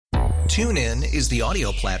TuneIn is the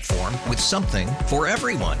audio platform with something for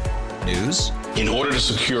everyone. News. In order to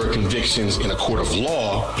secure convictions in a court of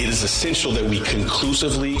law, it is essential that we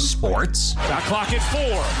conclusively. Sports. Shot clock at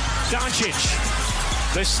 4.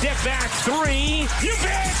 Doncic. The step back 3. You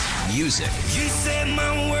bet. Music. You set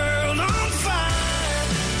my world on fire.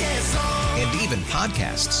 Yes, and even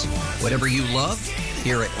podcasts. Whatever you love,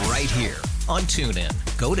 hear it right here on TuneIn.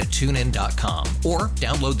 Go to TuneIn.com or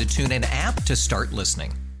download the TuneIn app to start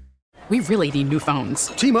listening. We really need new phones.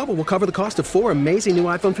 T-Mobile will cover the cost of 4 amazing new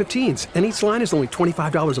iPhone 15s, and each line is only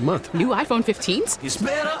 $25 a month. New iPhone 15s? It's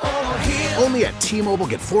better over here. Only at T-Mobile,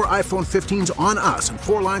 get 4 iPhone 15s on us and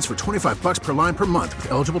 4 lines for $25 per line per month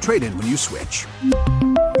with eligible trade-in when you switch.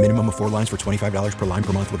 Minimum of 4 lines for $25 per line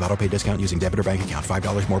per month with autopay discount using debit or bank account.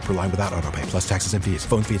 $5 more per line without autopay, plus taxes and fees.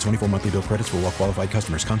 Phone fee at 24 monthly bill credits for well-qualified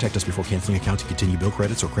customers. Contact us before canceling account to continue bill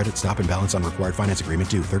credits or credit stop and balance on required finance agreement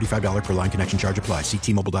due. $35 per line connection charge applies. See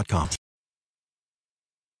T-Mobile.com.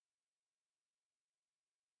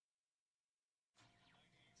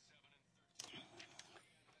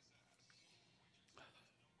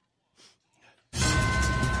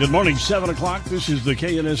 Good morning, 7 o'clock. This is the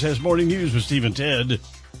KNSS Morning News with Steve and Ted.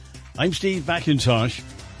 I'm Steve McIntosh.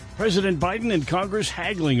 President Biden and Congress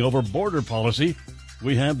haggling over border policy.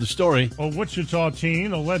 We have the story. A Wichita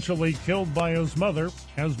teen allegedly killed by his mother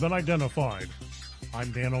has been identified.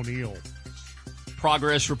 I'm Dan O'Neill.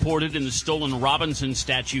 Progress reported in the stolen Robinson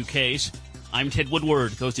statue case. I'm Ted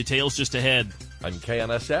Woodward. Those details just ahead. I'm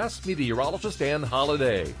KNSS meteorologist Ann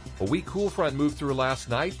Holiday. A weak cool front moved through last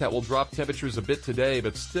night that will drop temperatures a bit today,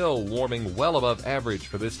 but still warming well above average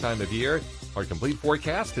for this time of year. Our complete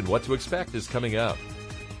forecast and what to expect is coming up.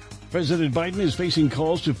 President Biden is facing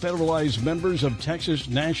calls to federalize members of Texas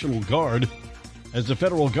National Guard as the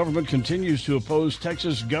federal government continues to oppose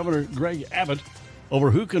Texas Governor Greg Abbott over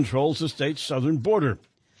who controls the state's southern border.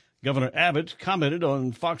 Governor Abbott commented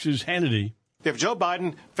on Fox's Hannity. If Joe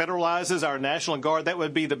Biden federalizes our National Guard, that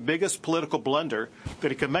would be the biggest political blunder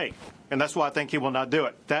that he could make. And that's why I think he will not do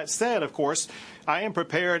it. That said, of course, I am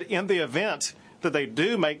prepared in the event that they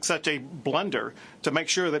do make such a blunder to make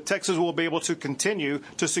sure that Texas will be able to continue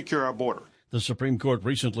to secure our border. The Supreme Court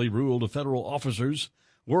recently ruled federal officers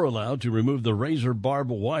were allowed to remove the razor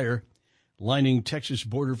barbed wire lining Texas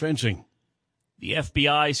border fencing. The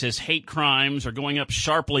FBI says hate crimes are going up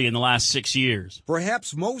sharply in the last 6 years.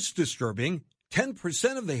 Perhaps most disturbing,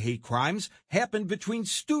 10% of the hate crimes happened between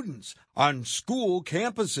students on school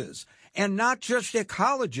campuses, and not just at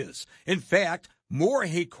colleges. In fact, more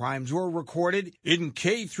hate crimes were recorded in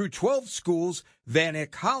K through 12 schools than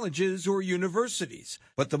at colleges or universities.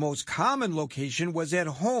 But the most common location was at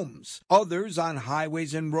homes, others on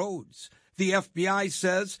highways and roads. The FBI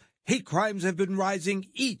says hate crimes have been rising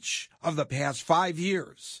each of the past 5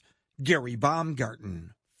 years. Gary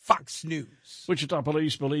Baumgarten, Fox News. Wichita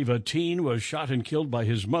police believe a teen was shot and killed by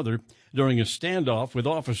his mother during a standoff with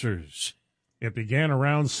officers. It began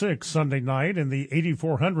around 6 Sunday night in the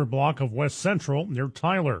 8400 block of West Central near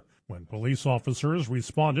Tyler when police officers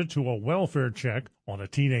responded to a welfare check on a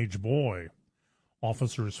teenage boy.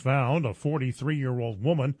 Officers found a 43-year-old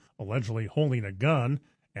woman allegedly holding a gun,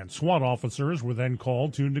 and SWAT officers were then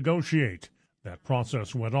called to negotiate. That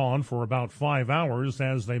process went on for about 5 hours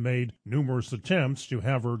as they made numerous attempts to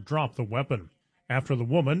have her drop the weapon. After the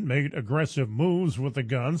woman made aggressive moves with the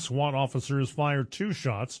gun, SWAT officers fired 2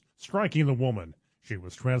 shots, striking the woman. She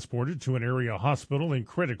was transported to an area hospital in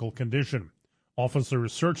critical condition.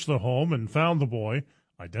 Officers searched the home and found the boy,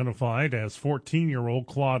 identified as 14-year-old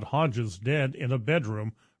Claude Hodges, dead in a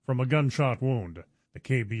bedroom from a gunshot wound. The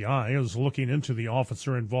KBI is looking into the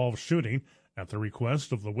officer-involved shooting at the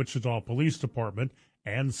request of the Wichita Police Department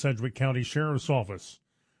and Sedgwick County Sheriff's Office.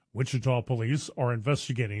 Wichita police are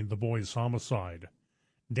investigating the boy's homicide.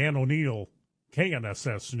 Dan O'Neill,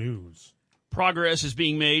 KNSS News. Progress is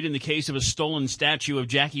being made in the case of a stolen statue of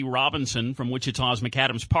Jackie Robinson from Wichita's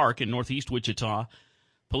McAdams Park in northeast Wichita.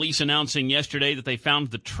 Police announcing yesterday that they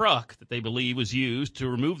found the truck that they believe was used to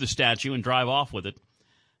remove the statue and drive off with it.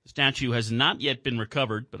 The statue has not yet been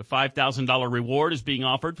recovered, but a $5,000 reward is being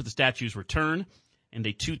offered for the statue's return, and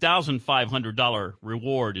a $2,500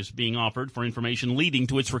 reward is being offered for information leading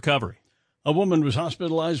to its recovery. A woman was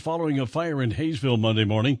hospitalized following a fire in Hayesville Monday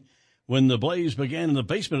morning when the blaze began in the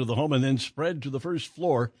basement of the home and then spread to the first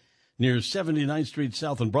floor near 79th Street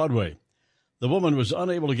South and Broadway. The woman was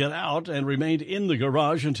unable to get out and remained in the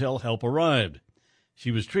garage until help arrived. She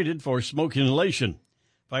was treated for smoke inhalation.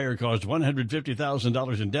 Fire caused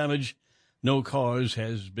 $150,000 in damage. No cause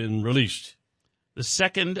has been released. The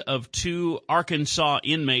second of two Arkansas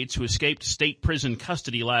inmates who escaped state prison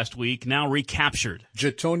custody last week now recaptured.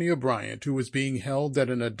 Jatonia Bryant, who was being held at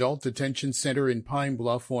an adult detention center in Pine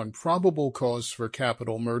Bluff on probable cause for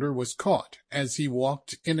capital murder, was caught as he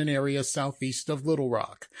walked in an area southeast of Little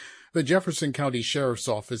Rock. The Jefferson County Sheriff's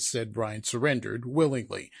Office said Bryant surrendered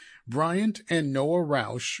willingly. Bryant and Noah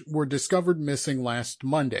Roush were discovered missing last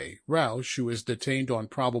Monday. Roush, who is detained on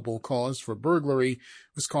probable cause for burglary,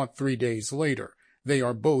 was caught 3 days later. They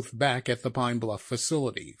are both back at the Pine Bluff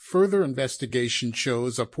facility. Further investigation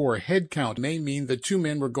shows a poor head count may mean the two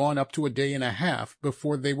men were gone up to a day and a half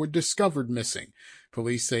before they were discovered missing.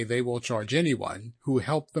 Police say they will charge anyone who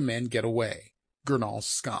helped the men get away. Gernal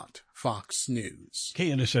Scott, Fox News.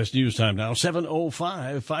 KNSS News Time now,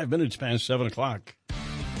 7:05, 5 minutes past 7 o'clock.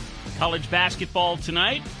 College basketball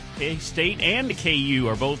tonight. K-State and KU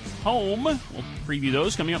are both home. We'll preview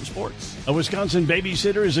those coming up in sports. A Wisconsin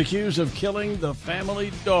babysitter is accused of killing the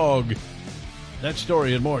family dog. That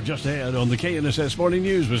story and more just ahead on the KNSS Morning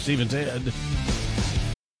News with Steve and Ted.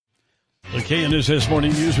 The KNSS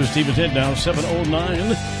Morning News with Steve and Ted now,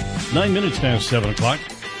 7:09, 9 minutes past 7 o'clock.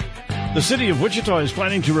 The city of Wichita is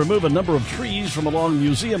planning to remove a number of trees from along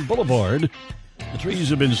Museum Boulevard. The trees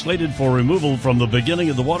have been slated for removal from the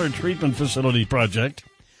beginning of the water treatment facility project.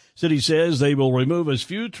 City says they will remove as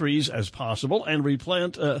few trees as possible and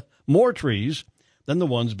replant more trees than the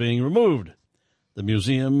ones being removed. The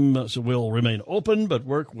museum will remain open, but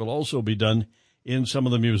work will also be done in some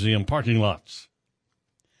of the museum parking lots.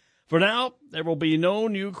 For now, there will be no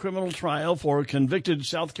new criminal trial for convicted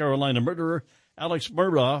South Carolina murderer Alex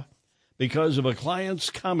Murdaugh because of a client's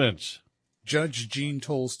comments. Judge Jean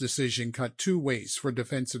Toll's decision cut two ways for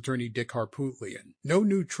defense attorney Dick Harpootlian. No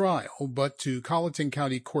new trial, but to Colleton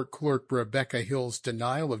County Court Clerk Rebecca Hill's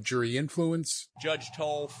denial of jury influence. Judge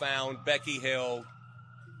Toll found Becky Hill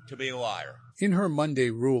to be a liar. In her Monday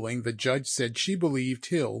ruling, the judge said she believed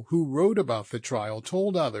Hill, who wrote about the trial,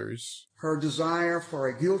 told others her desire for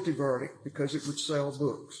a guilty verdict because it would sell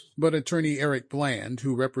books. But attorney Eric Bland,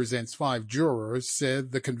 who represents 5 jurors,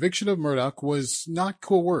 said the conviction of Murdaugh was not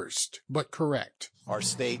coerced, but correct. Our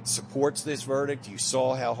state supports this verdict. You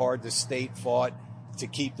saw how hard the state fought to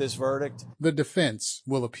keep this verdict. The defense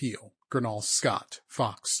will appeal. Gernal Scott,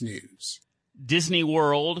 Fox News. Disney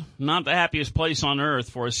World, not the happiest place on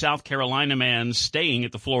earth for a South Carolina man staying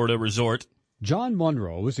at the Florida resort. John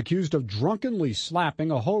Monroe is accused of drunkenly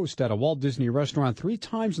slapping a host at a Walt Disney restaurant 3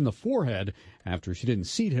 times in the forehead after she didn't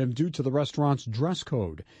seat him due to the restaurant's dress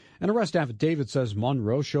code. An arrest affidavit says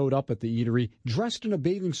Monroe showed up at the eatery dressed in a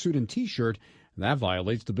bathing suit and T-shirt. That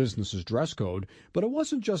violates the business's dress code, but it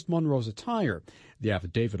wasn't just Monroe's attire. The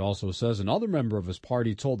affidavit also says another member of his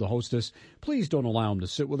party told the hostess, "Please don't allow him to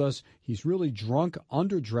sit with us. He's really drunk,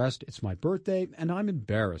 underdressed. It's my birthday, and I'm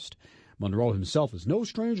embarrassed." Monroe himself is no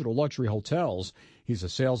stranger to luxury hotels. He's a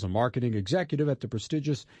sales and marketing executive at the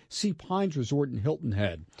prestigious Sea Pines Resort in Hilton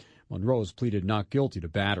Head. Monroe has pleaded not guilty to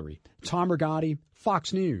battery. Tom Rigotti,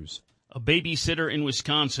 Fox News. A babysitter in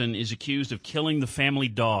Wisconsin is accused of killing the family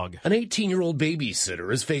dog. An 18-year-old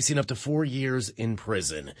babysitter is facing up to 4 years in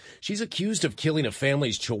prison. She's accused of killing a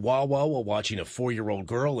family's chihuahua while watching a 4-year-old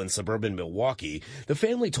girl in suburban Milwaukee. The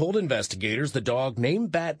family told investigators the dog,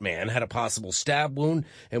 named Batman, had a possible stab wound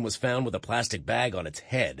and was found with a plastic bag on its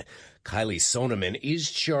head. Kylie Soneman is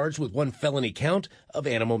charged with 1 felony count of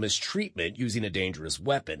animal mistreatment using a dangerous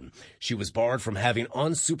weapon. She was barred from having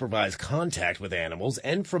unsupervised contact with animals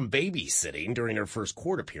and from babysitting during her first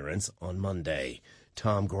court appearance on Monday.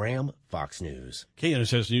 Tom Graham, Fox News.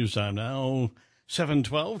 KNSS News Time now,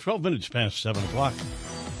 7:12, 12 minutes past 7 o'clock.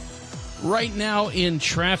 Right now in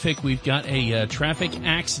traffic, we've got a traffic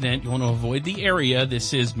accident. You want to avoid the area.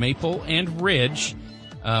 This is Maple and Ridge.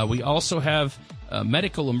 We also have a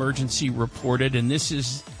medical emergency reported, and this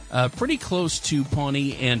is pretty close to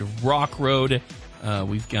Pawnee and Rock Road.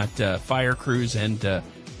 We've got fire crews and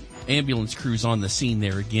ambulance crews on the scene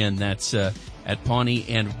there again. That's at Pawnee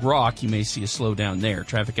and Rock. You may see a slowdown there.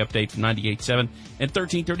 Traffic update from 98.7 and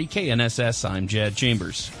 1330 KNSS. I'm Jad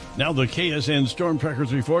Chambers. Now the KSN Storm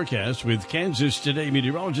Trackers reforecast with Kansas Today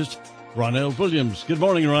meteorologist Ronell Williams. Good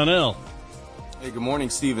morning, Ronell. Hey, good morning,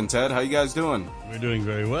 Steve and Ted. How you guys doing? We're doing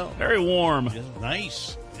very well. Very warm. Yeah,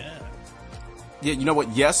 nice. Yeah. Yeah, you know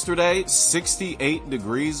what? Yesterday, 68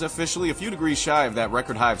 degrees officially. A few degrees shy of that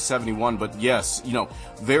record high of 71. But yes,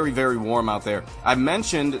 very, very warm out there. I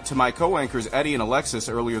mentioned to my co-anchors, Eddie and Alexis,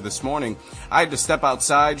 earlier this morning, I had to step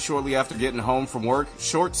outside shortly after getting home from work.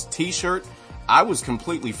 Shorts, T-shirt. I was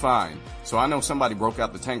completely fine. So I know somebody broke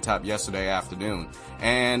out the tank top yesterday afternoon.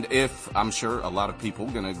 And I'm sure a lot of people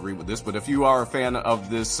are going to agree with this, but if you are a fan of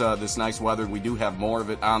this nice weather, we do have more of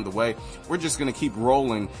it on the way. We're just going to keep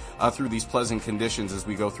rolling through these pleasant conditions as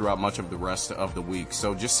we go throughout much of the rest of the week.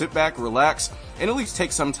 So just sit back, relax, and at least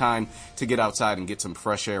take some time to get outside and get some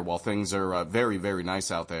fresh air while things are very, very nice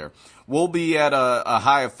out there. We'll be at a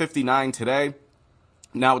high of 59 today.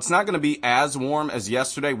 Now, it's not going to be as warm as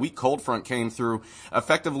yesterday. Weak cold front came through,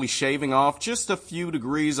 effectively shaving off just a few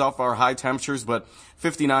degrees off our high temperatures, but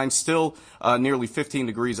 59 still nearly 15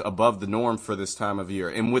 degrees above the norm for this time of year.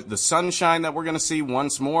 And with the sunshine that we're going to see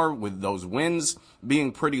once more, with those winds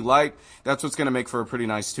being pretty light, that's what's going to make for a pretty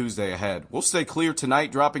nice Tuesday ahead. We'll stay clear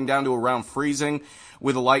tonight, dropping down to around freezing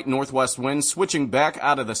with a light northwest wind, switching back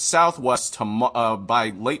out of the southwest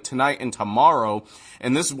by late tonight and tomorrow.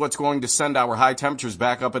 And this is what's going to send our high temperatures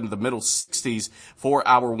back up into the middle 60s for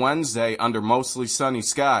our Wednesday under mostly sunny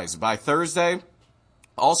skies. By Thursday,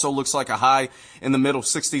 also looks like a high in the middle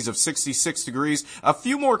 60s of 66 degrees. A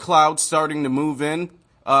few more clouds starting to move in.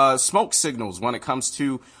 Smoke signals when it comes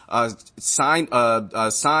to sign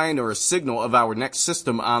or a signal of our next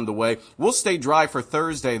system on the way. We'll stay dry for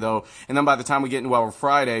Thursday, though, and then by the time we get into our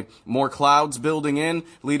Friday, more clouds building in,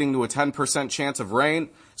 leading to a 10% chance of rain.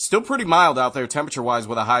 Still pretty mild out there temperature-wise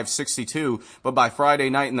with a high of 62, but by Friday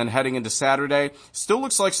night and then heading into Saturday, still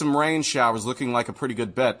looks like some rain showers, looking like a pretty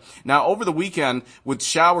good bet. Now, over the weekend, with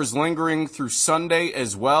showers lingering through Sunday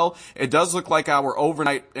as well, it does look like our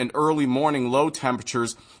overnight and early morning low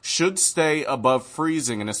temperatures should stay above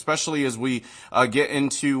freezing, and especially as we get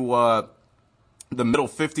into the middle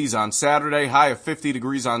 50s on Saturday, high of 50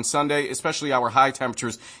 degrees on Sunday, especially our high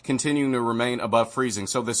temperatures continuing to remain above freezing.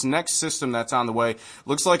 So this next system that's on the way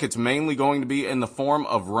looks like it's mainly going to be in the form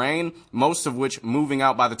of rain, most of which moving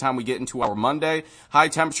out by the time we get into our Monday. High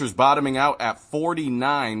temperatures bottoming out at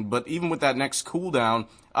 49, but even with that next cool down,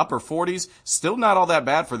 upper 40s, still not all that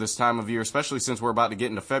bad for this time of year, especially since we're about to get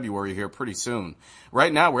into February here pretty soon.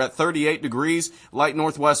 Right now, we're at 38 degrees, light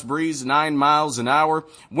northwest breeze, 9 miles an hour,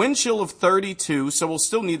 wind chill of 32, so we'll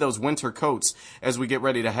still need those winter coats as we get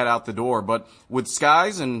ready to head out the door. But with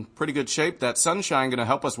skies in pretty good shape, that sunshine going to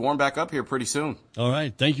help us warm back up here pretty soon. All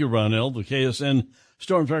right. Thank you, Ronell. The KSN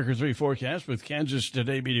Storm Tracker 3 forecast with Kansas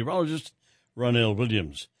Today meteorologist Ronell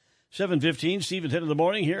Williams. 7:15, Steve at 10 in the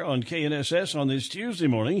morning here on KNSS on this Tuesday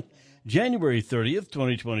morning, January 30th,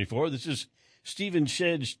 2024. This is Steve and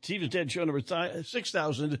Ted show number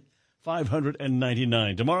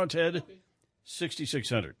 6,599. Tomorrow, Ted,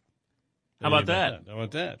 6,600. How about that? How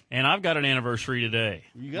about that? And I've got an anniversary today.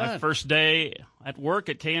 You got My first day at work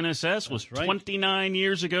at KNSS was 29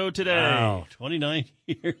 years ago today. Wow, 29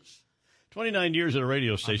 years. 29 years at a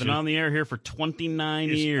radio station. I've been on the air here for 29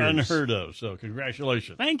 years. Unheard of, so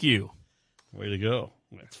congratulations. Thank you. Way to go.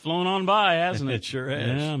 It's flown on by, hasn't it? It sure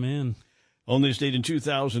has. Yeah, man. On this date in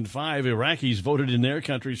 2005, Iraqis voted in their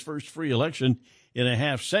country's first free election in a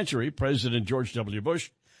half century. President George W. Bush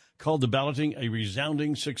called the balloting a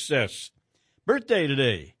resounding success. Birthday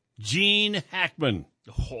today, Gene Hackman.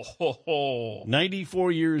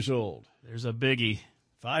 94 years old. There's a biggie.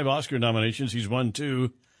 5 Oscar nominations. He's won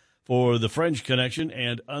 2 for The French Connection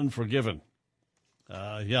and Unforgiven.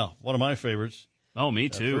 Yeah, one of my favorites. Oh, me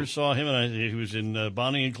too. I first saw him, and he was in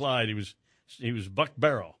Bonnie and Clyde. He was Buck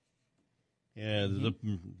Barrow,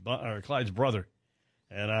 Clyde's brother.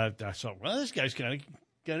 And I thought, well, this guy's kind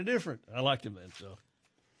of different. I liked him then. So,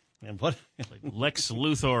 and what like Lex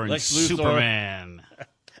Luthor and Superman.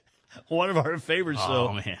 One of our favorites, though.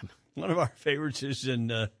 Oh man, one of our favorites is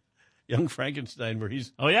in Young Frankenstein, where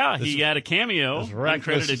he's he had a cameo,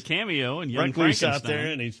 uncredited cameo in Young Frankenstein out there,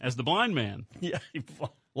 and he's as the blind man. Yeah, he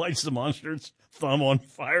lights the monster's thumb on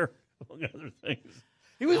fire, among other things.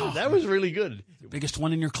 That was really good. The biggest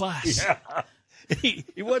one in your class. Yeah, he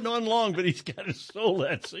wasn't on long, but he's kind of stole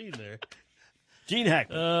that scene there. Gene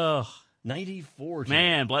Hackman, 94.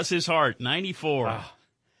 Man, bless his heart, 94. Wow.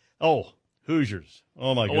 Oh, Hoosiers.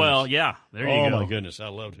 Oh, my goodness. Well, yeah, there you go. Oh, my goodness. I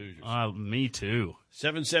loved Hoosiers. Me too.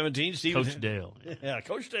 7:17, Steve. Coach Dale. Yeah,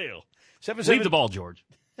 Coach Dale. Leave the ball, George.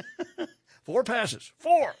 4 passes.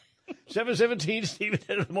 4. 7:17, Steve at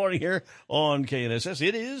 10 in the morning here on KNSS.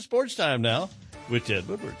 It is sports time now with Ted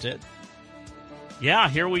Woodward. Ted. Yeah,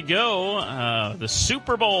 here we go. The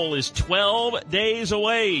Super Bowl is 12 days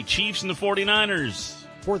away. Chiefs and the 49ers.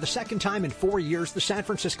 For the second time in 4 years, the San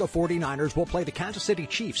Francisco 49ers will play the Kansas City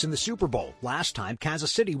Chiefs in the Super Bowl. Last time,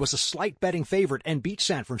 Kansas City was a slight betting favorite and beat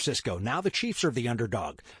San Francisco. Now the Chiefs are the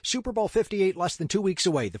underdog. Super Bowl 58 less than 2 weeks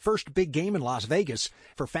away, the first big game in Las Vegas.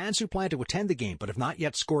 For fans who plan to attend the game but have not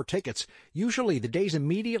yet scored tickets, usually the days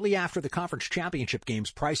immediately after the conference championship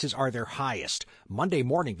games, prices are their highest. Monday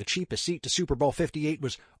morning, the cheapest seat to Super Bowl 58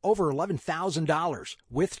 was over $11,000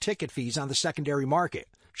 with ticket fees on the secondary market.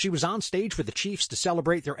 She was on stage with the Chiefs to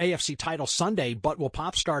celebrate their AFC title Sunday, but will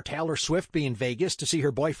pop star Taylor Swift be in Vegas to see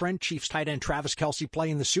her boyfriend, Chiefs tight end Travis Kelce, play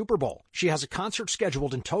in the Super Bowl? She has a concert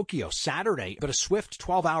scheduled in Tokyo Saturday, but a swift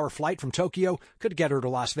 12-hour flight from Tokyo could get her to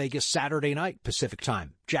Las Vegas Saturday night Pacific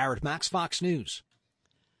time. Jared Max, Fox News.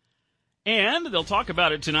 And they'll talk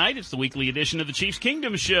about it tonight. It's the weekly edition of the Chiefs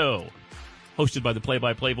Kingdom Show, hosted by the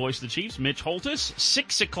play-by-play voice of the Chiefs, Mitch Holtis,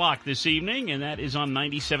 6 o'clock this evening, and that is on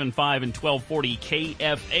 97.5 and 1240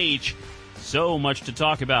 KFH. So much to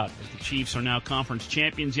talk about as the Chiefs are now conference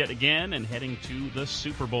champions yet again and heading to the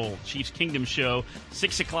Super Bowl. Chiefs Kingdom Show,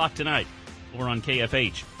 6 o'clock tonight over on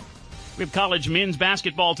KFH. We have college men's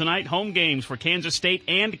basketball tonight, home games for Kansas State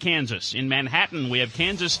and Kansas. In Manhattan, we have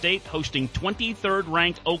Kansas State hosting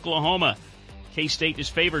 23rd-ranked Oklahoma. K-State is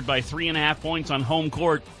favored by 3.5 points on home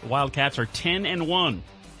court. The Wildcats are 10-1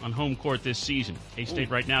 on home court this season. K-State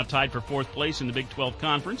right now tied for 4th place in the Big 12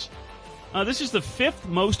 Conference. This is the 5th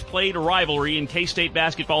most played rivalry in K-State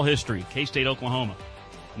basketball history, K-State-Oklahoma.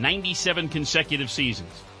 97 consecutive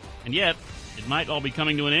seasons. And yet, it might all be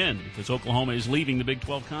coming to an end because Oklahoma is leaving the Big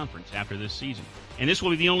 12 Conference after this season. And this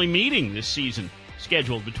will be the only meeting this season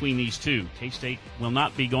scheduled between these two. K-State will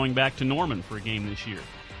not be going back to Norman for a game this year.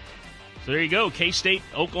 So there you go, K-State,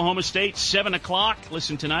 Oklahoma State, 7 o'clock.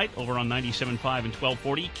 Listen tonight over on 97.5 and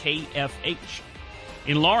 1240 KFH.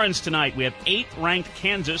 In Lawrence tonight, we have 8th-ranked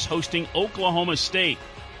Kansas hosting Oklahoma State.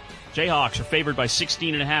 Jayhawks are favored by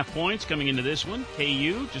 16.5 points coming into this one.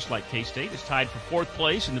 KU, just like K-State, is tied for 4th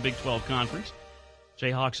place in the Big 12 Conference.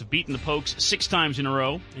 Jayhawks have beaten the Pokes 6 times in a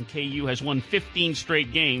row, and KU has won 15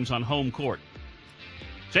 straight games on home court.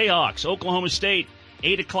 Jayhawks, Oklahoma State,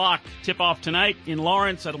 8 o'clock tip-off tonight in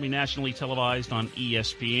Lawrence. That'll be nationally televised on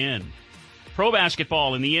ESPN. Pro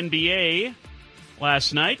basketball in the NBA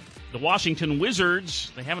last night. The Washington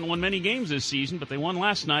Wizards, they haven't won many games this season, but they won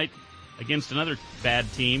last night against another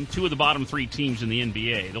bad team, 2 of the bottom 3 teams in the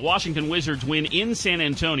NBA. The Washington Wizards win in San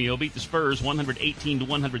Antonio, beat the Spurs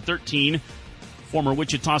 118-113. Former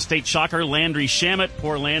Wichita State Shocker Landry Shamet.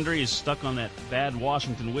 Poor Landry is stuck on that bad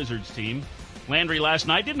Washington Wizards team. Landry last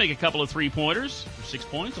night did make a couple of three-pointers for 6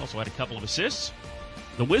 points, also had a couple of assists.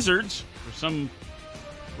 The Wizards, for some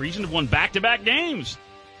reason, have won back-to-back games,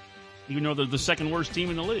 even though they're the second worst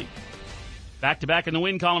team in the league. Back-to-back in the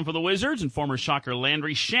win column for the Wizards, and former Shocker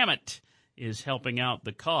Landry Shamet is helping out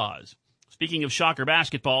the cause. Speaking of Shocker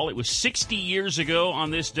basketball, it was 60 years ago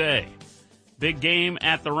on this day. Big game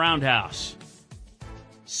at the Roundhouse.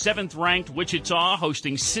 7th-ranked Wichita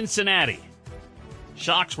hosting Cincinnati.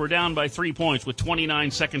 Shocks were down by 3 points with 29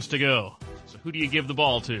 seconds to go. So who do you give the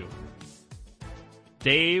ball to?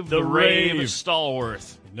 Dave the Rave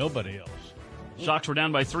Stallworth. Nobody else. Shocks were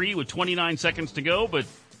down by 3 with 29 seconds to go, but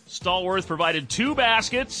Stallworth provided 2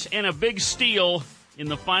 baskets and a big steal in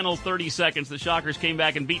the final 30 seconds. The Shockers came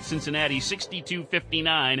back and beat Cincinnati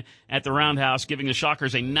 62-59 at the Roundhouse, giving the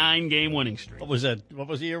Shockers a 9-game winning streak. What was that? What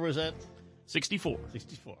was the year was that? 64.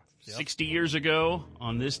 64. Yep. 60 years ago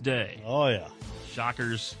on this day. Oh, yeah.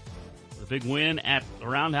 Shockers with a big win at the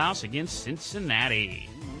Roundhouse against Cincinnati.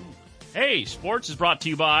 Hey, sports is brought to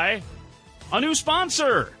you by a new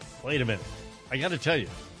sponsor. Wait a minute. I got to tell you,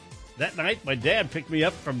 that night my dad picked me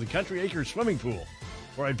up from the Country Acres swimming pool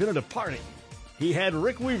where I'd been at a party. He had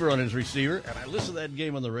Rick Weaver on his receiver, and I listened to that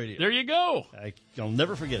game on the radio. There you go. I'll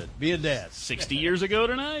never forget it. Be a dad. 60 years ago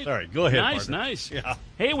tonight. All right, go ahead, Nice, partner. nice. Yeah.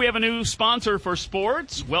 Hey, we have a new sponsor for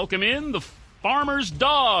sports. Welcome in the Farmer's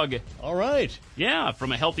Dog. All right. Yeah,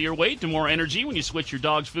 from a healthier weight to more energy when you switch your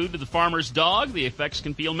dog's food to the Farmer's Dog, the effects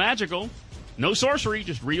can feel magical. No sorcery,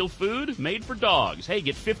 just real food made for dogs. Hey,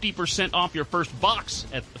 get 50% off your first box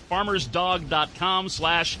at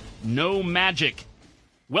thefarmersdog.com/no-magic.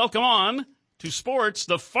 Welcome on to sports,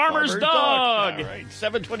 the Farmer's Dog. All right,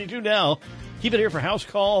 7:22 now. Keep it here for House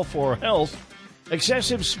Call for Health.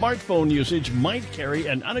 Excessive smartphone usage might carry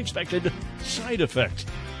an unexpected side effect.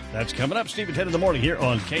 That's coming up, Steve, at 10 in the morning here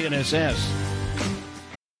on KNSS.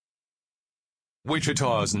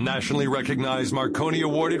 Wichita's nationally recognized Marconi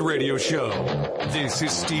Awarded radio show. This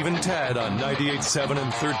is Steve and Tad on 98.7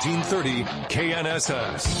 and 1330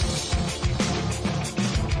 KNSS.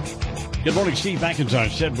 Good morning, Steve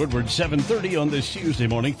McIntosh, Ted Woodward, 7:30 on this Tuesday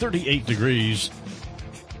morning, 38 degrees.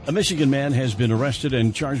 A Michigan man has been arrested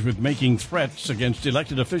and charged with making threats against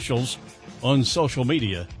elected officials on social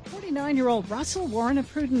media. 49-year-old Russell Warren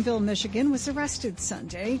of Prudenville, Michigan, was arrested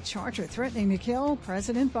Sunday, charged with threatening to kill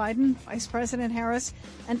President Biden, Vice President Harris,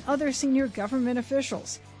 and other senior government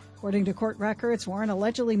officials. According to court records, Warren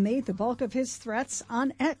allegedly made the bulk of his threats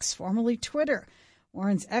on X, formerly Twitter.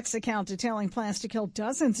 Warren's X account detailing plans to kill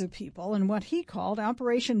dozens of people in what he called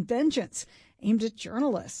Operation Vengeance, aimed at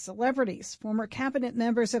journalists, celebrities, former cabinet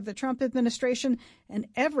members of the Trump administration, and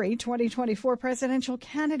every 2024 presidential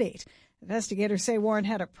candidate. Investigators say Warren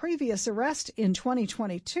had a previous arrest in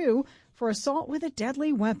 2022 for assault with a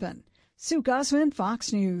deadly weapon. Sue Guzman,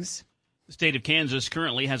 Fox News. The state of Kansas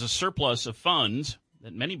currently has a surplus of funds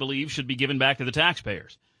that many believe should be given back to the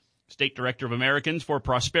taxpayers. State Director of Americans for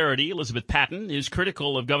Prosperity, Elizabeth Patton, is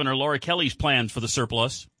critical of Governor Laura Kelly's plans for the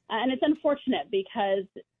surplus. And it's unfortunate because,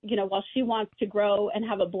 while she wants to grow and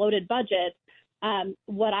have a bloated budget,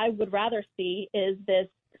 what I would rather see is this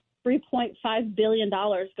 $3.5 billion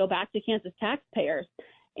go back to Kansas taxpayers.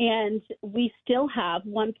 And we still have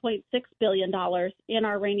 $1.6 billion in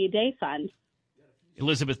our rainy day fund.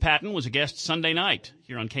 Elizabeth Patton was a guest Sunday night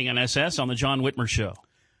here on KNSS on the John Whitmer Show.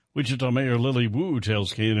 Wichita Mayor Lily Wu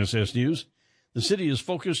tells KNSS News the city is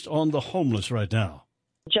focused on the homeless right now.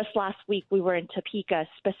 Just last week, we were in Topeka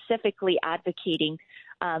specifically advocating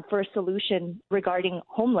for a solution regarding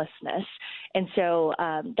homelessness. And so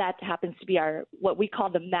that happens to be what we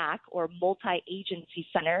call the MAC, or Multi-Agency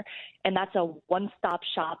Center. And that's a one-stop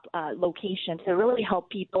shop location to really help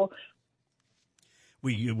people.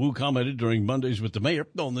 Wu commented during Mondays with the Mayor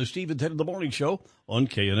on the Stephen 10 in the Morning Show on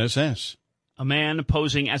KNSS. A man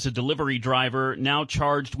posing as a delivery driver now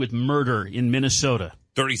charged with murder in Minnesota.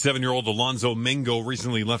 37-year-old Alonzo Mingo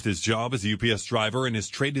recently left his job as a UPS driver and has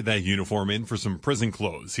traded that uniform in for some prison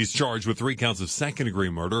clothes. He's charged with 3 counts of second-degree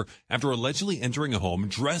murder after allegedly entering a home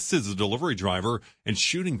dressed as a delivery driver and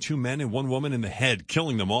shooting 2 men and 1 woman in the head,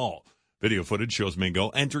 killing them all. Video footage shows Mingo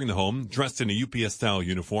entering the home dressed in a UPS-style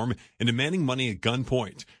uniform and demanding money at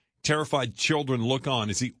gunpoint. Terrified children look on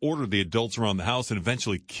as he ordered the adults around the house and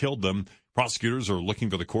eventually killed them. Prosecutors are looking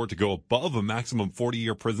for the court to go above a maximum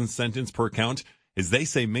 40-year prison sentence per count, as they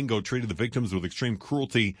say Mingo treated the victims with extreme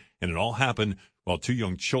cruelty, and it all happened while 2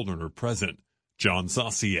 young children were present. John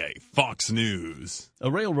Saucier, Fox News. A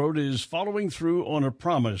railroad is following through on a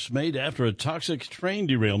promise made after a toxic train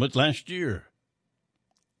derailment last year.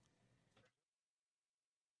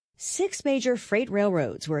 6 major freight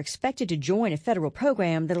railroads were expected to join a federal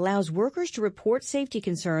program that allows workers to report safety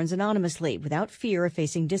concerns anonymously without fear of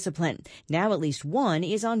facing discipline. Now at least one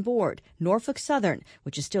is on board, Norfolk Southern,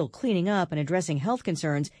 which is still cleaning up and addressing health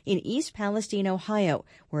concerns in East Palestine, Ohio,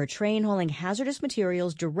 where a train hauling hazardous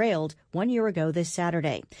materials derailed 1 year ago this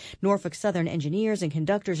Saturday. Norfolk Southern engineers and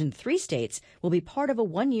conductors in 3 states will be part of a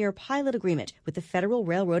 1-year pilot agreement with the Federal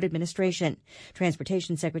Railroad Administration.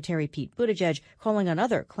 Transportation Secretary Pete Buttigieg calling on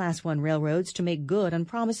other Class 1 railroads to make good on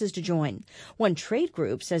promises to join. One trade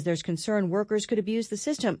group says there's concern workers could abuse the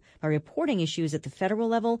system by reporting issues at the federal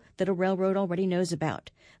level that a railroad already knows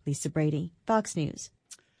about. Lisa Brady, Fox News.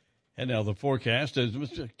 And now the forecast is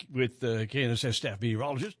with KNSS staff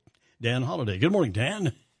meteorologist Dan Holliday. Good morning,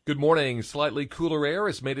 Dan. Good morning. Slightly cooler air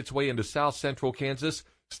has made its way into south central Kansas.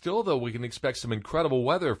 Still, though, we can expect some incredible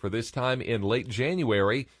weather for this time in late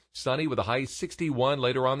January. Sunny with a high 61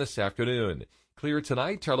 later on this afternoon. Clear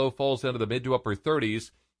tonight, our low falls into the mid to upper 30s,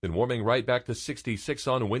 then warming right back to 66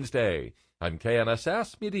 on Wednesday. I'm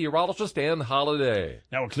KNSS meteorologist Dan Holliday.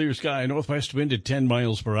 Now a clear sky, northwest wind at 10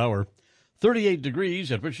 miles per hour. 38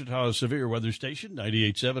 degrees at Wichita's Severe Weather Station,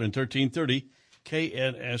 98.7 and 1330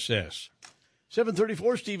 KNSS.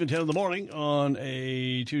 7:34, Stephen 10 in the morning on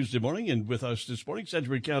a Tuesday morning. And with us this morning,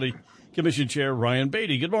 Sedgwick County Commission Chair Ryan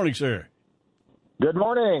Beatty. Good morning, sir. Good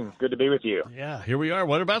morning. Good to be with you. Yeah, here we are.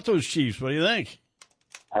 What about those Chiefs? What do you think?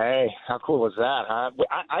 Hey, how cool is that, huh?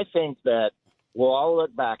 I think that we'll all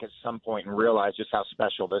look back at some point and realize just how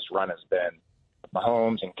special this run has been.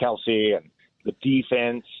 Mahomes and Kelsey and the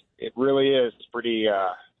defense, it really is pretty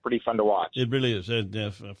fun to watch. It really is.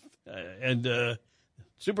 And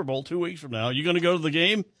Super Bowl 2 weeks from now, are you going to go to the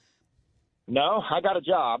game? No, I got a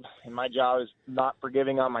job, and my job is not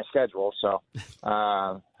forgiving on my schedule. So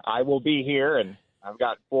I will be here, and I've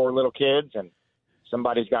got 4 little kids, and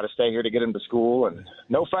somebody's got to stay here to get them to school. And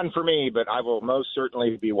no fun for me, but I will most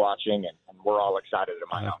certainly be watching, and we're all excited at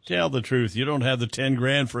my house. Tell the truth. You don't have the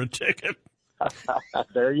 $10,000 for a ticket.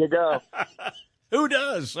 There you go. Who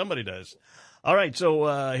does? Somebody does. All right,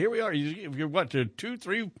 so here we are. You're what, 2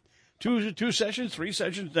 sessions, 3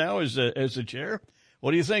 sessions now as the chair.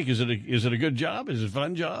 What do you think? Is it a good job? Is it a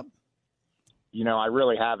fun job? You know, I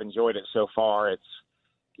really have enjoyed it so far.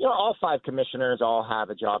 all 5 commissioners all have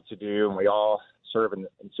a job to do, and we all serve in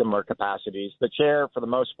similar capacities. The chair, for the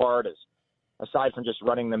most part, is, aside from just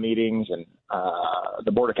running the meetings and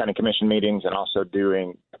the Board of County Commission meetings and also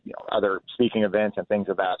doing other speaking events and things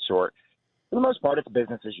of that sort, for the most part, it's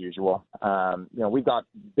business as usual. We've got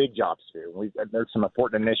big jobs to do. There's some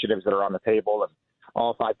important initiatives that are on the table, and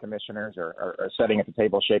all 5 commissioners are sitting at the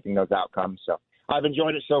table shaping those outcomes. So I've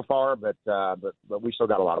enjoyed it so far, but we still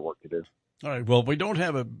got a lot of work to do. All right. Well, we don't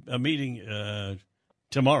have a meeting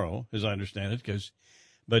tomorrow, as I understand it,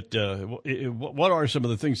 but what are some of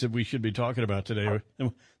the things that we should be talking about today?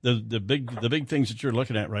 The big things that you're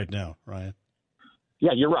looking at right now, Ryan?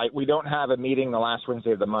 Yeah, you're right. We don't have a meeting the last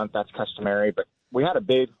Wednesday of the month. That's customary, but we had a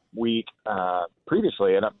big week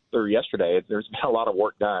previously and up through yesterday. There's been a lot of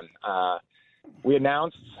work done. We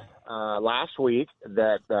announced last week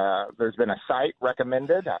that there's been a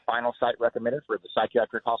final site recommended for the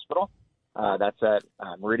psychiatric hospital. That's at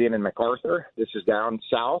Meridian and MacArthur. This is down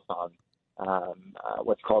south on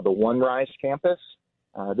what's called the One Rise campus.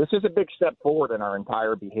 This is a big step forward in our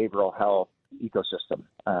entire behavioral health ecosystem.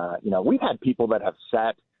 We've had people that have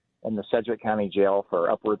sat in the Sedgwick County Jail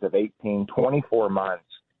for upwards of 18, 24 months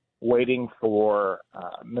waiting for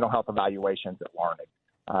mental health evaluations at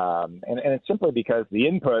Larned. And it's simply because the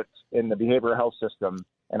inputs in the behavioral health system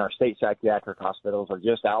and our state psychiatric hospitals are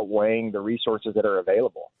just outweighing the resources that are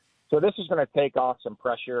available. So this is going to take off some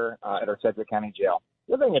pressure at our Sedgwick County Jail.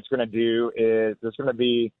 The other thing it's going to do is there's going to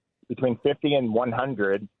be between 50 and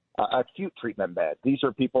 100 acute treatment beds. These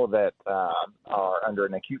are people that are under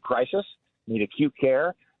an acute crisis, need acute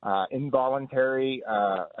care, involuntary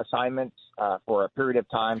assignments for a period of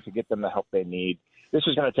time to get them the help they need. This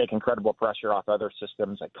is going to take incredible pressure off other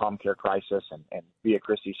systems like ComCare Crisis and Via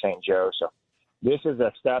Christi St. Joe. So this is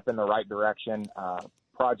a step in the right direction.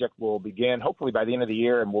 Project will begin hopefully by the end of the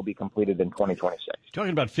year and will be completed in 2026.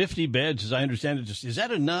 Talking about 50 beds, as I understand it, is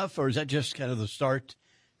that enough or is that just kind of the start?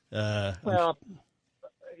 Well,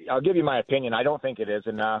 I'll give you my opinion. I don't think it is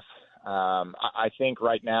enough. I think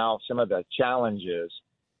right now some of the challenges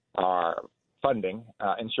are funding,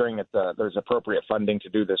 ensuring that there's appropriate funding to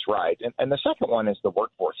do this right. And the second one is the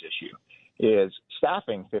workforce issue, is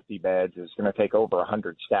staffing 50 beds is going to take over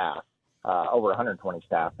 100 staff, over 120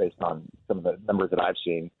 staff based on some of the numbers that I've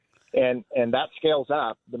seen. And that scales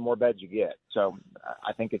up the more beds you get. So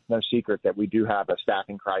I think it's no secret that we do have a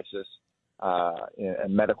staffing crisis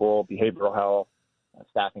in medical, behavioral health,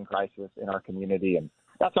 staffing crisis in our community. And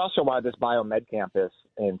that's also why this biomed campus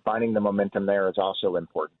and finding the momentum there is also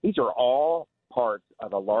important. These are all parts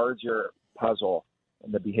of a larger puzzle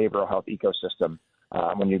in the behavioral health ecosystem.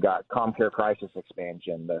 When you've got ComCare Crisis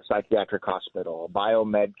expansion, the psychiatric hospital,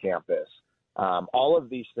 biomed campus, all of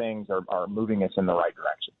these things are moving us in the right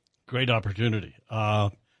direction. Great opportunity.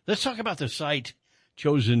 Let's talk about the site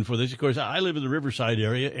chosen for this. Of course, I live in the Riverside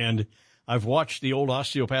area, and I've watched the old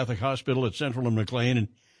osteopathic hospital at Central and McLean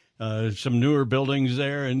and some newer buildings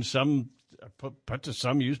there and some put to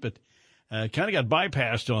some use, but kind of got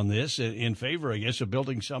bypassed on this in favor, I guess, of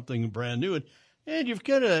building something brand new. And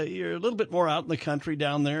you're a little bit more out in the country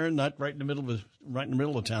down there, not right in the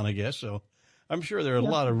middle of town, I guess. So I'm sure there are a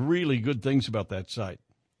lot of really good things about that site.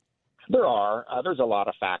 There are. There's a lot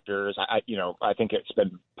of factors. I think it's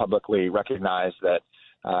been publicly recognized that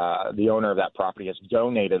the owner of that property has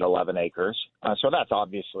donated 11 acres. So that's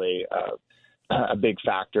obviously a big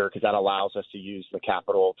factor because that allows us to use the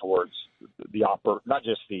capital towards not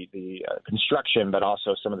just the construction, but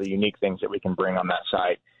also some of the unique things that we can bring on that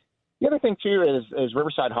site. The other thing, too, is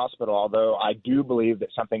Riverside Hospital, although I do believe that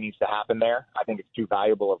something needs to happen there. I think it's too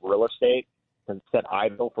valuable of real estate to sit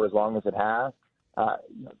idle for as long as it has.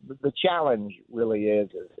 The challenge really is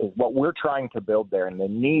what we're trying to build there and the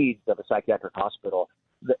needs of a psychiatric hospital.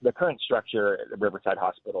 The current structure at Riverside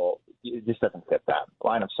Hospital, it just doesn't fit that.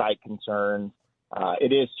 Line of sight concerns.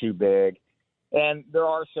 It is too big. And there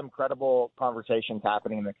are some credible conversations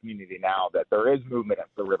happening in the community now that there is movement at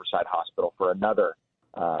the Riverside Hospital for another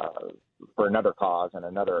cause and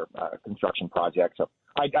another construction project. So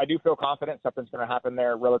I do feel confident something's going to happen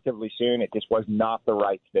there relatively soon. It just was not the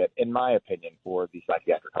right fit, in my opinion, for the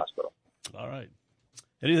psychiatric hospital. All right.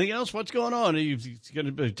 Anything else? What's going on? Are you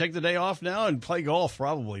going to take the day off now and play golf?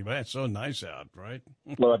 Probably, man. It's so nice out, right?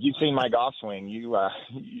 Well, if you've seen my golf swing,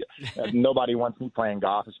 nobody wants me playing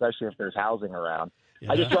golf, especially if there's housing around.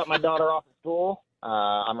 Yeah. I just dropped my daughter off at school.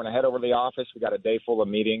 I'm going to head over to the office. We got a day full of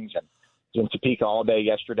meetings and in Topeka all day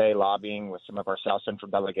yesterday, lobbying with some of our South Central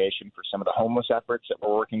delegation for some of the homeless efforts that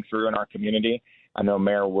we're working through in our community. I know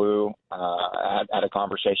Mayor Wu had a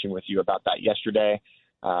conversation with you about that yesterday.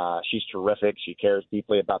 She's terrific. She cares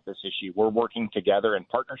deeply about this issue. We're working together in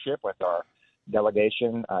partnership with our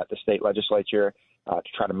delegation at the state legislature to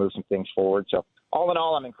try to move some things forward. So all in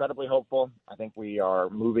all, I'm incredibly hopeful. I think we are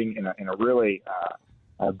moving in a really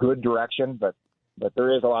a good direction, but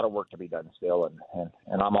there is a lot of work to be done still,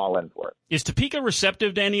 and I'm all in for it. Is Topeka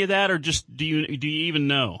receptive to any of that, or just do you even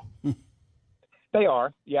know? They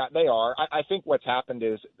are. Yeah, they are. I think what's happened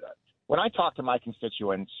is when I talk to my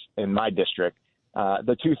constituents in my district,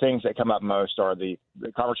 the two things that come up most are the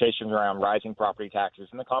conversations around rising property taxes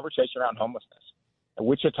and the conversation around homelessness.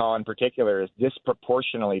 Wichita in particular is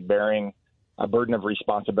disproportionately bearing a burden of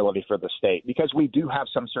responsibility for the state because we do have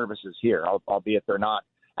some services here, albeit they're not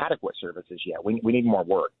adequate services yet. We need more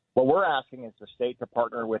work. What we're asking is the state to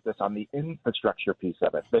partner with us on the infrastructure piece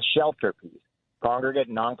of it, the shelter piece, congregate,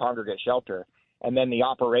 non-congregate shelter, and then the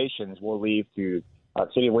operations will leave to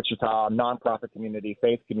City of Wichita, nonprofit community,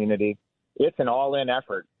 faith community. It's an all-in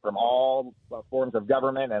effort from all forms of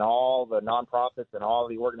government and all the nonprofits and all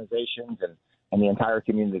the organizations and the entire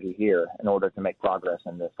community here in order to make progress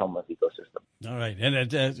in this homeless ecosystem. All right.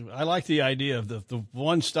 And I like the idea of the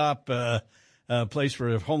one-stop place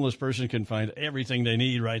where a homeless person can find everything they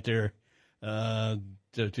need right there to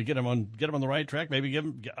get them on the right track, maybe give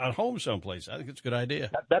them a home someplace. I think it's a good idea.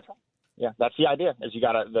 That's the idea. Is you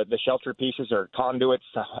got the shelter pieces are conduits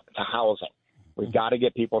to housing. We've got to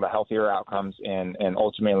get people to healthier outcomes and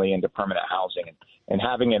ultimately into permanent housing. And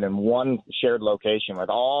having it in one shared location with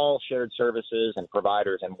all shared services and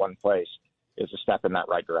providers in one place is a step in that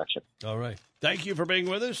right direction. All right. Thank you for being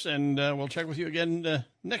with us, and we'll check with you again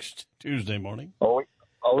next Tuesday morning.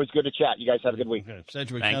 Always good to chat. You guys have a good week. Okay.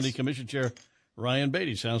 Sedgwick County Commission Chair Ryan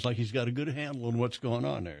Beatty sounds like he's got a good handle on what's going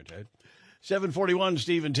on there, Ted. 741,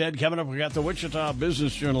 Steve and Ted. Coming up, we got the Wichita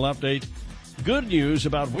Business Journal update. Good news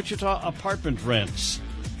about Wichita apartment rents.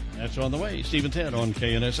 That's on the way. Steve and Ted on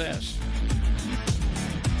KNSS.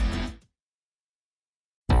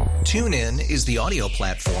 TuneIn is the audio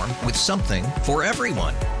platform with something for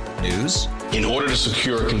everyone. News. In order to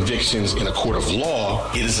secure convictions in a court of law,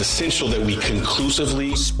 it is essential that we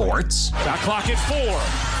conclusively. Sports. Shot clock at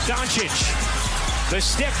 4. Doncic. The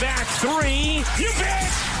step back 3. You bet.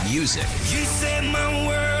 Music. You set my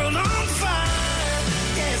world on fire.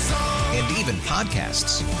 Yes, and even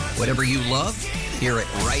podcasts. Whatever you love, hear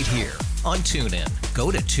it right here on TuneIn.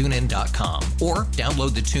 Go to TuneIn.com or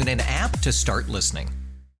download the TuneIn app to start listening.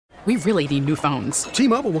 We really need new phones.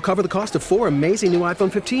 T-Mobile will cover the cost of 4 amazing new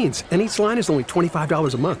iPhone 15s, and each line is only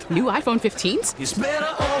 $25 a month. New iPhone 15s? It's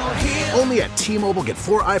better over here. Only at T-Mobile, get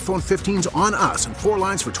 4 iPhone 15s on us and 4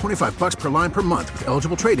 lines for $25 per line per month with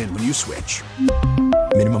eligible trade-in when you switch.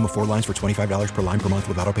 Minimum of 4 lines for $25 per line per month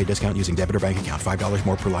with autopay discount using debit or bank account. $5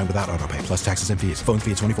 more per line without autopay, plus taxes and fees. Phone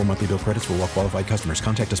fee at 24 monthly bill credits for well-qualified customers.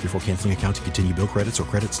 Contact us before canceling account to continue bill credits or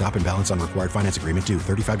credit stop and balance on required finance agreement due.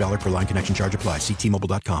 $35 per line connection charge applies. See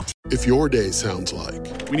T-Mobile.com. If your day sounds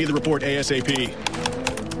like... We need the report ASAP.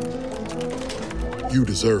 You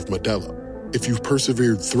deserve Modelo. If you've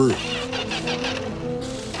persevered through...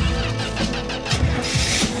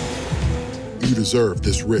 You deserve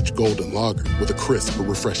this rich golden lager with a crisp but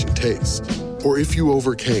refreshing taste. Or if you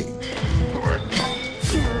overcame.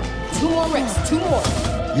 2 more reps, 2 more.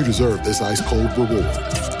 You deserve this ice-cold reward.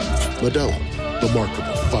 Modelo, the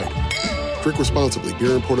Remarkable Fighter. Drink responsibly.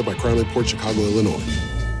 Beer imported by Crown Imports, Chicago, Illinois.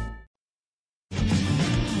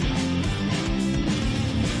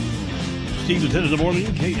 Steve and Ted in the morning,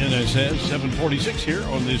 KNSS 746 here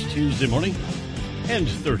on this Tuesday morning, and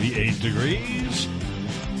 38 degrees.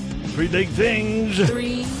 3 big things.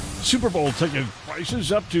 3. Super Bowl ticket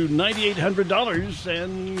prices up to $9,800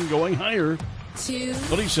 and going higher. 2.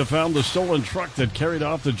 Police have found the stolen truck that carried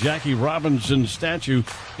off the Jackie Robinson statue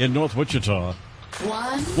in North Wichita.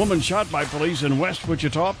 1. Woman shot by police in West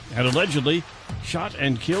Wichita had allegedly shot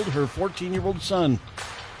and killed her 14-year-old son.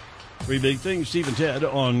 3 big things, Steve and Ted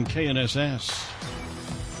on KNSS.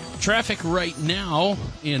 Traffic right now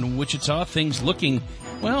in Wichita, things looking,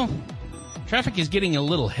 well, traffic is getting a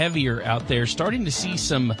little heavier out there. Starting to see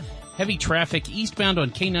some heavy traffic eastbound on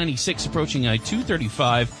K96 approaching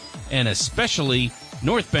I-235, and especially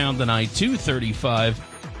northbound on I-235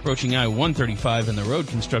 approaching I-135 and the road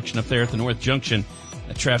construction up there at the North Junction.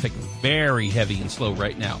 Traffic very heavy and slow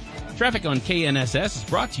right now. Traffic on KNSS is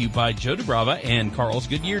brought to you by Joe DeBrava and Carl's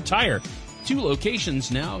Goodyear Tire. 2 locations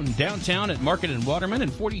now in downtown at Market and Waterman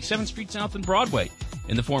and 47th Street South and Broadway.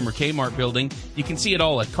 In the former Kmart building, you can see it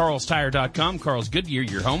all at carlstire.com. Carl's Goodyear,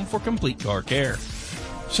 your home for complete car care.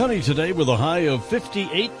 Sunny today with a high of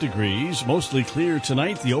 58 degrees. Mostly clear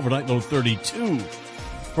tonight, the overnight low 32.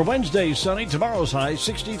 For Wednesday, sunny. Tomorrow's high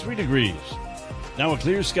 63 degrees. Now a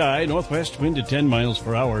clear sky, northwest wind at 10 miles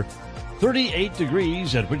per hour. 38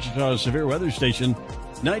 degrees at Wichita's Severe Weather Station.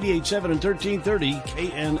 98.7 and 1330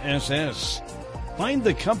 KNSS. Find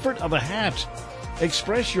the comfort of a hat.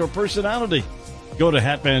 Express your personality. Go to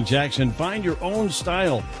Hatman Jacks and find your own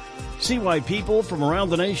style. See why people from around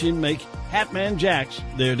the nation make Hatman Jacks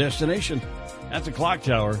their destination. At the Clock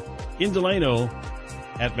Tower in Delano,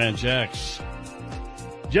 Hatman Jacks.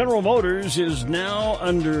 General Motors is now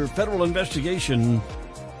under federal investigation.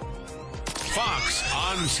 Fox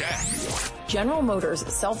on Tech. General Motors'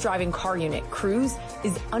 self-driving car unit, Cruise,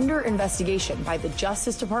 is under investigation by the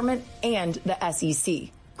Justice Department and the SEC.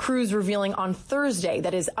 Cruise revealing on Thursday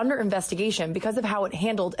that is under investigation because of how it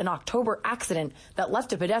handled an October accident that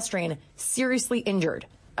left a pedestrian seriously injured.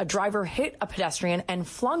 A driver hit a pedestrian and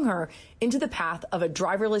flung her into the path of a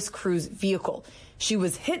driverless Cruise vehicle. She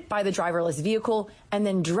was hit by the driverless vehicle and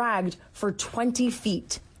then dragged for 20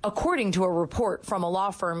 feet. According to a report from a law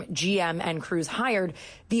firm GM and Cruise hired,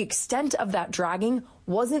 the extent of that dragging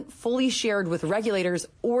wasn't fully shared with regulators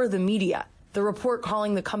or the media. The report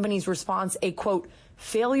calling the company's response a, quote,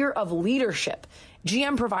 failure of leadership.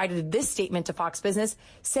 GM provided this statement to Fox Business,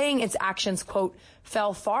 saying its actions, quote,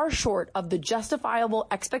 fell far short of the justifiable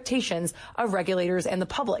expectations of regulators and the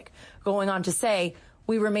public, going on to say,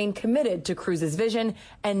 we remain committed to Cruise's vision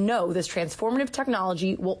and know this transformative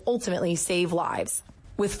technology will ultimately save lives.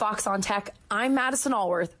 With Fox on Tech, I'm Madison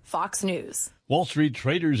Allworth, Fox News. Wall Street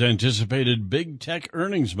traders anticipated big tech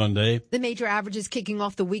earnings Monday. The major averages kicking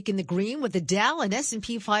off the week in the green with the Dow and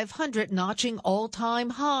S&P 500 notching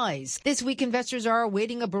all-time highs. This week, investors are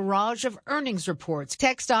awaiting a barrage of earnings reports.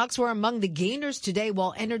 Tech stocks were among the gainers today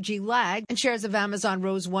while energy lagged, and shares of Amazon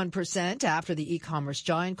rose 1% after the e-commerce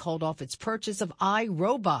giant called off its purchase of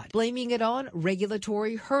iRobot, blaming it on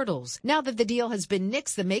regulatory hurdles. Now that the deal has been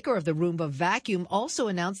nixed, the maker of the Roomba vacuum also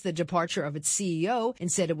announced the departure of its CEO and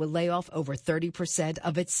said it would lay off over 30%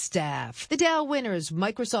 of its staff. The Dow winners,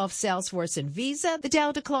 Microsoft, Salesforce, and Visa. The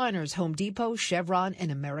Dow decliners, Home Depot, Chevron,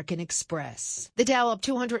 and American Express. The Dow up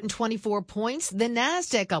 224 points. The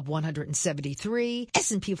Nasdaq up 173.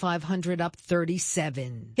 S&P 500 up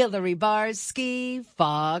 37. Hillary Barsky,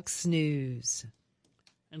 Fox News.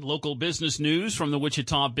 And local business news from the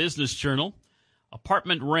Wichita Business Journal.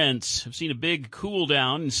 Apartment rents have seen a big cool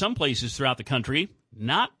down in some places throughout the country.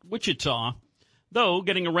 Not Wichita. Though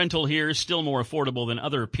getting a rental here is still more affordable than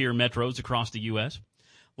other peer metros across the U.S.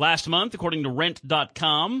 Last month, according to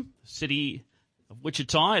Rent.com, the city of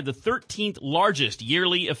Wichita had the 13th largest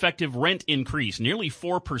yearly effective rent increase, nearly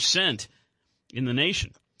 4% in the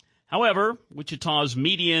nation. However, Wichita's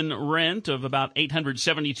median rent of about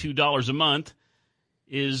 $872 a month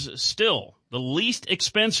is still the least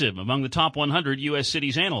expensive among the top 100 U.S.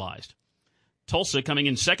 cities analyzed. Tulsa coming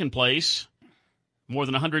in second place, more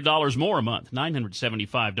than $100 more a month,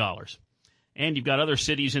 $975. And you've got other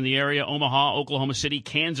cities in the area, Omaha, Oklahoma City,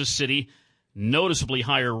 Kansas City, noticeably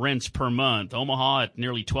higher rents per month. Omaha at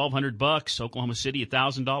nearly $1,200, Oklahoma City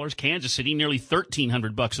 $1,000, Kansas City nearly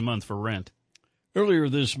 $1,300 a month for rent. Earlier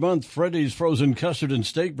this month, Freddy's Frozen Custard and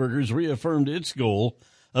Steak Burgers reaffirmed its goal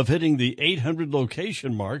of hitting the 800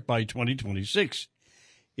 location mark by 2026.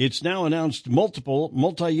 It's now announced multiple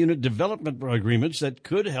multi-unit development agreements that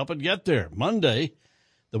could help it get there. Monday,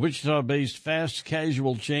 the Wichita-based fast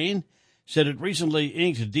casual chain said it recently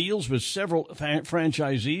inked deals with several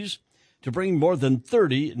franchisees to bring more than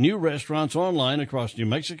 30 new restaurants online across New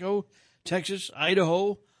Mexico, Texas,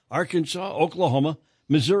 Idaho, Arkansas, Oklahoma,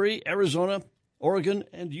 Missouri, Arizona, Oregon,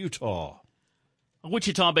 and Utah. A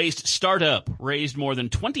Wichita-based startup raised more than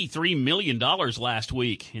 $23 million last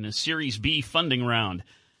week in a Series B funding round.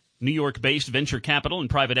 New York-based venture capital and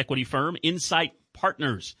private equity firm Insight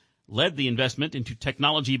Partners led the investment into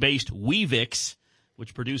technology-based Weavix,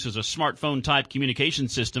 which produces a smartphone-type communication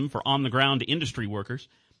system for on-the-ground industry workers.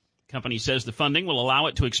 The company says the funding will allow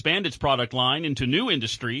it to expand its product line into new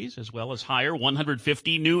industries, as well as hire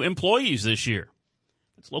 150 new employees this year.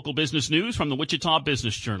 That's local business news from the Wichita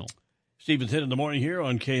Business Journal. Stephen Ted in the morning here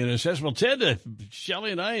on KNSS. Well, Ted,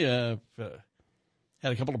 Shelley and I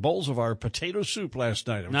had a couple of bowls of our potato soup last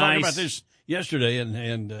night. I was talking about this yesterday,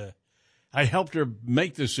 and I helped her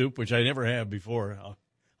make the soup, which I never have before.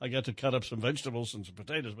 I got to cut up some vegetables and some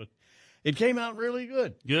potatoes, but it came out really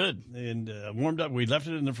good. Good. And warmed up. We left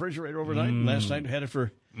it in the refrigerator overnight, and last night had it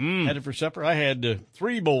for supper. I had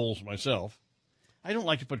 3 bowls myself. I don't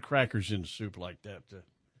like to put crackers in soup like that.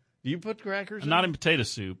 Do you put crackers in? Not in potato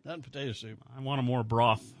soup. Not in potato soup. I want a more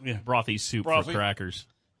brothy soup for crackers.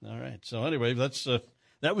 All right. So anyway, that's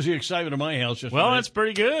that was the excitement of my house yesterday. Well, that's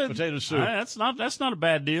pretty good. Potato soup. That's not a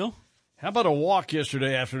bad deal. How about a walk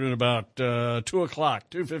yesterday afternoon about 2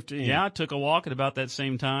 o'clock, 2:15? Yeah, I took a walk at about that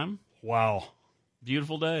same time. Wow.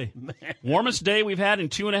 Beautiful day. Warmest day we've had in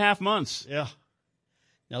 2.5 months. Yeah.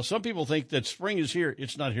 Now, some people think that spring is here.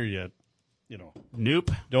 It's not here yet. You know.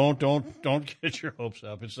 Nope. Don't get your hopes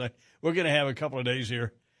up. It's not. We're going to have a couple of days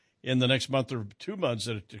here in the next month or 2 months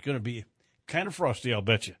that are going to be kind of frosty, I'll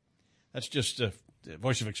bet you. That's just the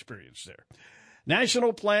voice of experience there.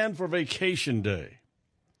 National Plan for Vacation Day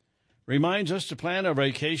reminds us to plan our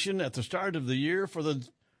vacation at the start of the year for the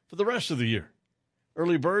rest of the year.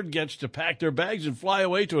 Early bird gets to pack their bags and fly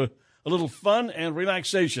away to a little fun and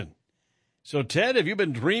relaxation. So, Ted, have you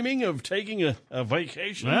been dreaming of taking a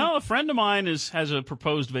vacation? Well, a friend of mine has a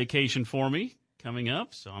proposed vacation for me coming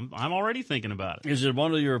up, so I'm already thinking about it. Is it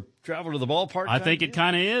one of your travel to the ballpark? I think it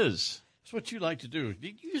kind of is. That's what you like to do.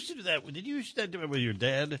 Did you used to do that? Did you used to do it with your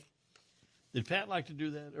dad? Did Pat like to do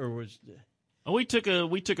that, or was? Oh, we took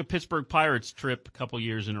a Pittsburgh Pirates trip a couple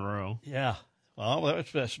years in a row. Yeah. Well,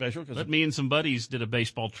 that was special. But me and some buddies did a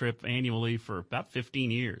baseball trip annually for about 15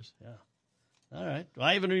 years. Yeah. All right. Well,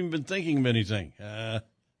 I haven't even been thinking of anything.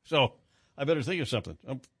 So I better think of something.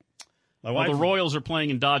 The Royals are playing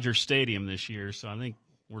in Dodger Stadium this year, so I think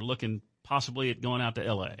we're looking possibly at going out to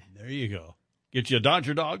L.A. There you go. Get you a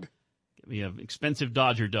Dodger dog? Get me an expensive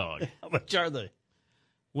Dodger dog. How much are they?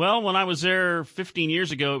 Well, when I was there 15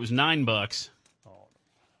 years ago, it was $9. Oh.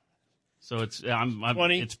 So it's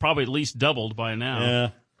it's probably at least doubled by now.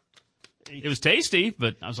 Yeah. It was tasty,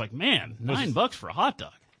 but I was like, man, $9 for a hot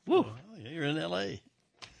dog. Woo. Well, yeah, you're in L.A.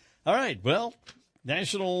 All right. Well,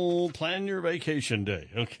 National Plan Your Vacation Day.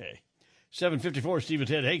 Okay. 7:54, Steve and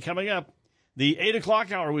Ted. Hey, coming up, the 8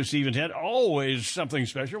 o'clock hour with Steve and Ted. Always something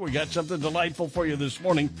special. We got something delightful for you this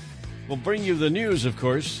morning. We'll bring you the news, of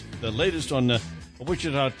course, the latest on a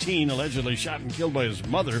Wichita teen allegedly shot and killed by his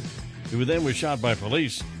mother, who then was shot by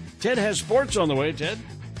police. Ted has sports on the way, Ted,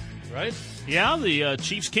 right? Yeah, the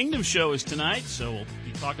Chiefs Kingdom show is tonight, so we'll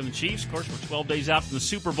be talking the Chiefs. Of course, we're 12 days out from the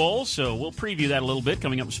Super Bowl, so we'll preview that a little bit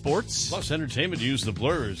coming up in sports. Plus, entertainment news, The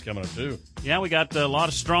Blur is coming up, too. Yeah, we got a lot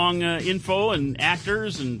of strong info and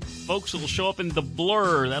actors and folks that will show up in The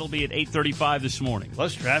Blur. That'll be at 8:35 this morning.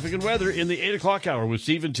 Plus, traffic and weather in the 8 o'clock hour with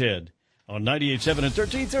Steve and Ted on 98.7 and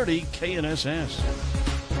 1330 KNSS.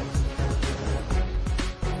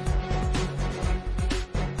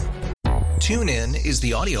 TuneIn is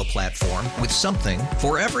the audio platform with something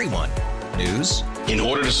for everyone. News. In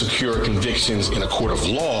order to secure convictions in a court of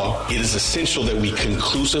law, it is essential that we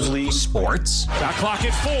conclusively. Sports. Shot clock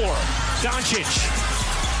at 4. Doncic.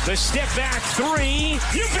 The step back 3.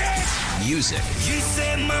 You bet. Music. You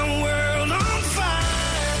set my world on fire.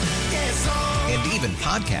 Yes, and even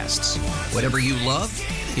podcasts. Whatever you love,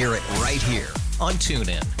 hear it right here on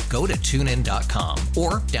TuneIn. Go to TuneIn.com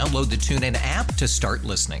or download the TuneIn app to start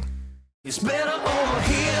listening. It's better over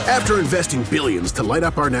here. After investing billions to light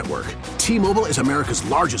up our network, T-Mobile is America's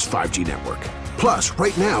largest 5G network. Plus,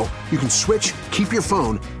 right now, you can switch, keep your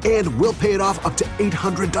phone, and we'll pay it off up to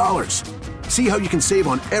 $800. See how you can save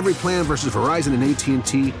on every plan versus Verizon and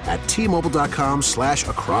AT&T at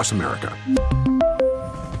T-Mobile.com/across America.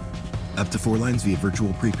 Up to 4 lines via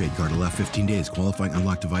virtual prepaid card. Allow 15 days. Qualifying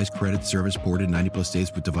unlocked device credit service ported 90+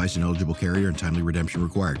 days with device and eligible carrier and timely redemption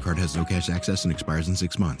required. Card has no cash access and expires in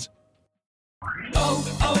 6 months.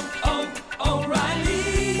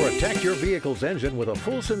 O'Reilly. Protect your vehicle's engine with a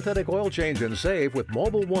full synthetic oil change and save with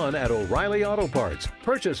Mobil 1 at O'Reilly Auto Parts.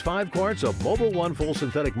 Purchase 5 quarts of Mobil 1 full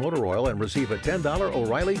synthetic motor oil and receive a $10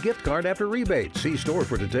 O'Reilly gift card after rebate. See store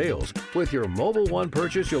for details. With your Mobil 1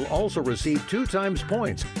 purchase, you'll also receive 2 times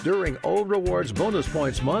points during O Rewards Bonus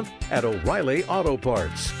Points Month at O'Reilly Auto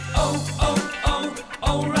Parts.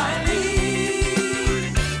 O'Reilly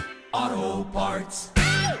Auto Parts.